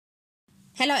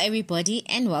Hello, everybody,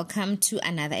 and welcome to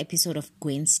another episode of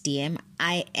Gwen's DM.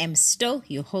 I am still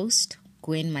your host,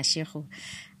 Gwen Mashego.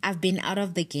 I've been out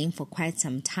of the game for quite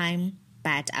some time,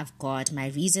 but I've got my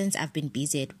reasons. I've been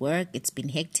busy at work. It's been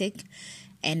hectic,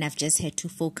 and I've just had to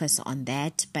focus on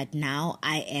that. But now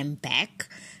I am back.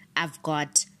 I've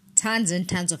got tons and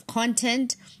tons of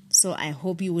content, so I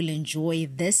hope you will enjoy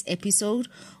this episode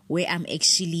where I'm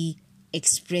actually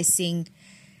expressing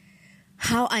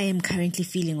how I am currently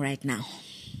feeling right now.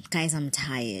 Guys, I'm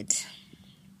tired.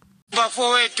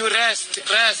 Before to rest.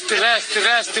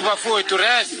 Before to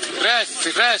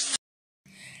rest.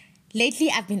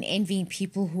 Lately, I've been envying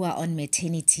people who are on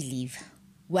maternity leave.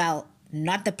 Well,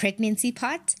 not the pregnancy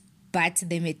part, but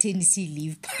the maternity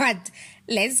leave part.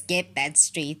 Let's get that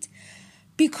straight.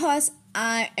 Because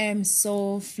I am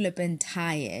so flippin'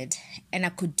 tired and I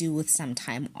could do with some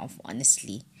time off,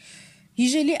 honestly.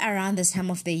 Usually around this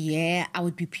time of the year, I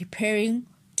would be preparing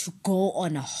to go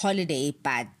on a holiday,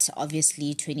 but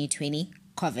obviously 2020,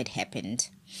 COVID happened.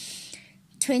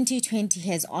 2020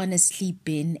 has honestly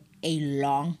been a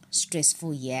long,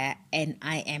 stressful year, and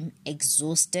I am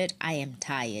exhausted. I am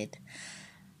tired.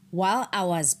 While I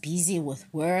was busy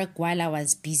with work, while I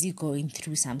was busy going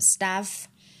through some stuff,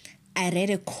 I read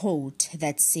a quote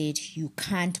that said, "You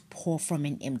can't pour from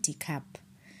an empty cup."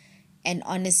 And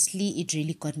honestly, it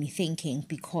really got me thinking,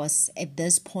 because at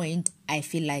this point, I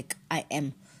feel like I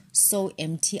am so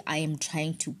empty. I am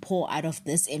trying to pour out of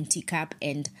this empty cup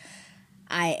and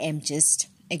I am just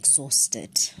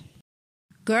exhausted.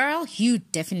 Girl, you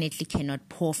definitely cannot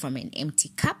pour from an empty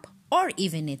cup or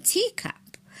even a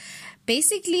teacup.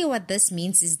 Basically, what this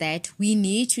means is that we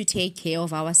need to take care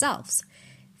of ourselves,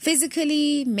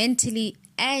 physically, mentally,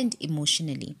 and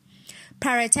emotionally.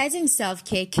 Prioritizing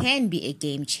self-care can be a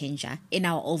game changer in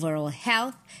our overall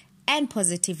health and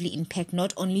positively impact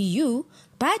not only you,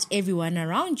 but everyone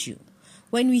around you.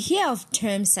 When we hear of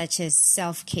terms such as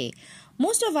self-care,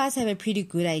 most of us have a pretty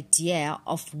good idea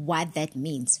of what that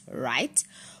means, right?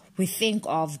 We think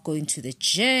of going to the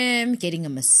gym, getting a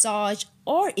massage,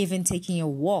 or even taking a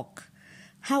walk.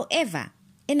 However,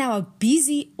 in our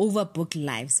busy, overbooked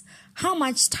lives, how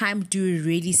much time do we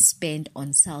really spend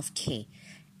on self-care?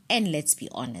 And let's be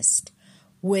honest,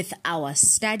 with our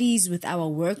studies, with our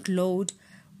workload,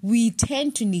 we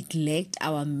tend to neglect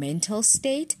our mental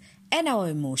state and our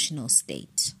emotional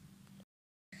state.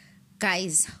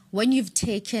 Guys, when you've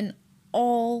taken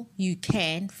all you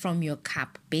can from your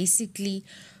cup, basically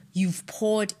you've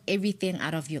poured everything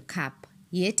out of your cup,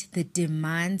 yet the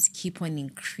demands keep on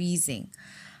increasing.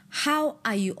 How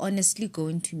are you honestly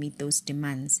going to meet those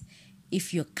demands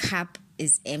if your cup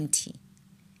is empty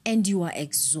and you are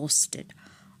exhausted?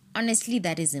 Honestly,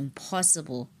 that is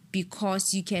impossible,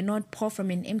 because you cannot pour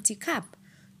from an empty cup.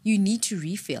 You need to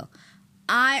refill.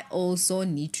 I also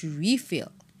need to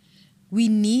refill. We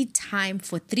need time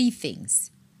for three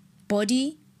things: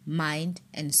 body, mind,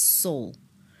 and soul.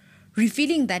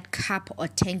 Refilling that cup or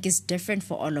tank is different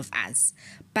for all of us,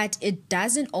 but it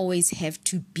doesn't always have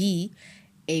to be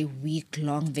a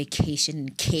week-long vacation in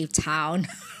Cape Town.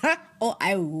 Oh,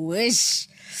 I wish.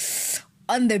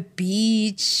 On the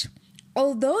beach.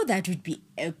 Although that would be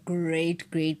a great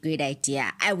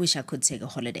idea. I wish I could take a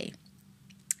holiday.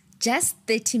 Just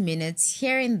 30 minutes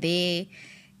here and there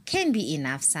can be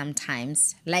enough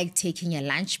sometimes, like taking a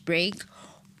lunch break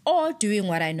or doing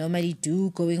what I normally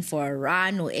do, going for a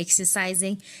run or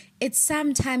exercising. It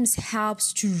sometimes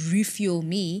helps to refuel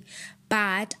me,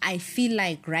 but I feel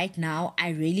like right now I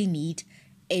really need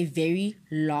a very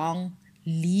long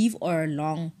leave or a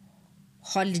long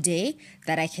holiday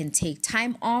that I can take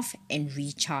time off and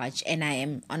recharge. And I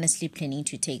am honestly planning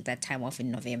to take that time off in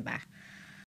November.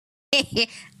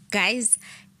 Guys,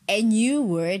 a new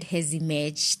word has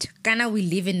emerged. Ghana, we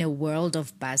live in a world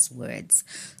of buzzwords.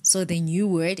 So the new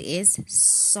word is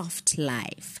soft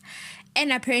life.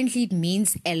 And apparently it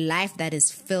means a life that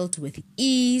is filled with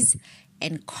ease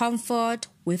and comfort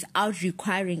without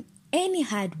requiring any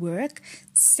hard work,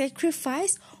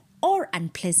 sacrifice, or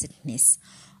unpleasantness.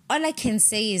 All I can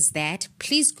say is that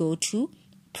please go to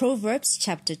Proverbs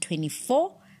chapter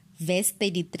 24, verse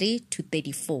 33 to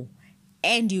 34,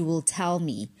 and you will tell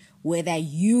me whether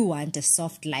you want a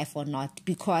soft life or not,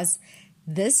 because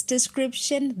this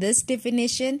description, this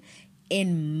definition,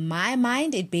 in my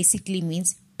mind, it basically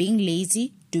means being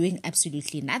lazy, doing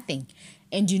absolutely nothing.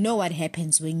 And you know what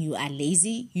happens when you are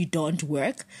lazy? You don't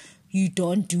work, you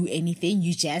don't do anything,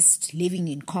 you just living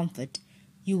in comfort.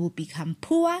 You will become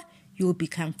poor, you will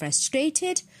become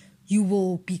frustrated, you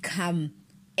will become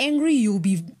angry, you'll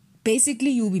be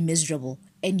miserable,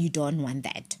 and you don't want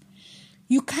that.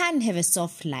 You can't have a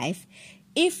soft life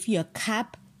if your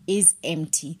cup is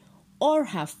empty or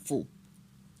half full.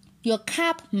 Your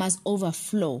cup must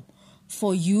overflow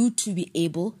for you to be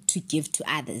able to give to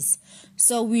others.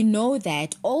 So we know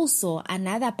that also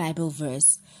another Bible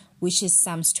verse, which is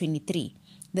Psalms 23.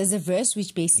 There's a verse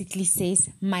which basically says,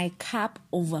 my cup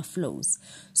overflows.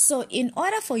 So in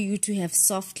order for you to have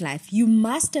soft life, you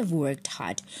must have worked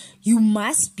hard. You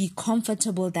must be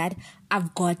comfortable that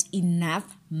I've got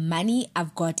enough money,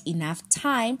 I've got enough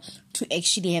time to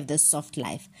actually have this soft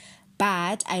life.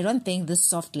 But I don't think this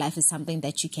soft life is something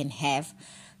that you can have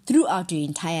throughout your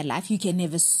entire life. You can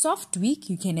have a soft week,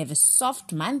 you can have a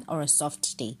soft month or a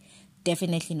soft day.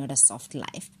 Definitely not a soft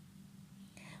life.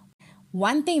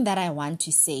 One thing that I want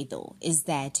to say though is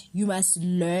that you must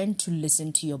learn to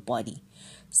listen to your body.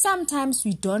 Sometimes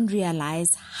we don't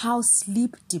realize how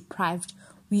sleep deprived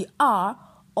we are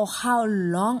or how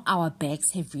long our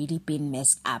backs have really been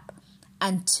messed up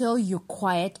until you're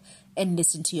quiet and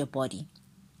listen to your body.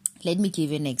 Let me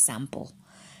give you an example.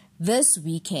 This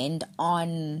weekend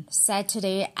on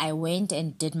Saturday, I went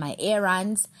and did my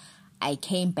errands. I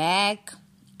came back,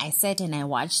 I sat and I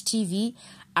watched TV.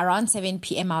 Around 7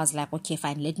 p.m. I was like, okay,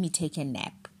 fine, let me take a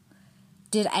nap.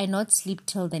 Did I not sleep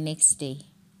till the next day?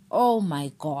 Oh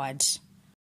my God.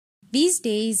 These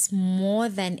days, more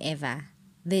than ever,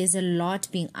 there's a lot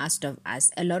being asked of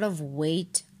us. A lot of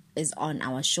weight is on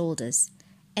our shoulders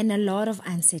and a lot of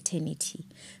uncertainty.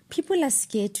 People are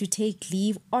scared to take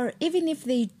leave, or even if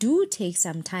they do take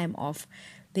some time off,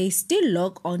 they still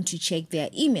log on to check their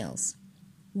emails.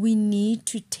 We need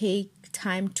to take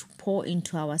time to pour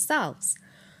into ourselves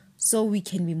so we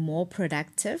can be more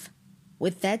productive.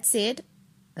 With that said,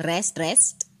 rest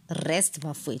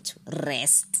bafowethu,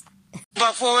 rest.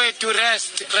 Bafowethu,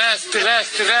 rest.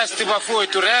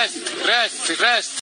 Bafowethu, rest.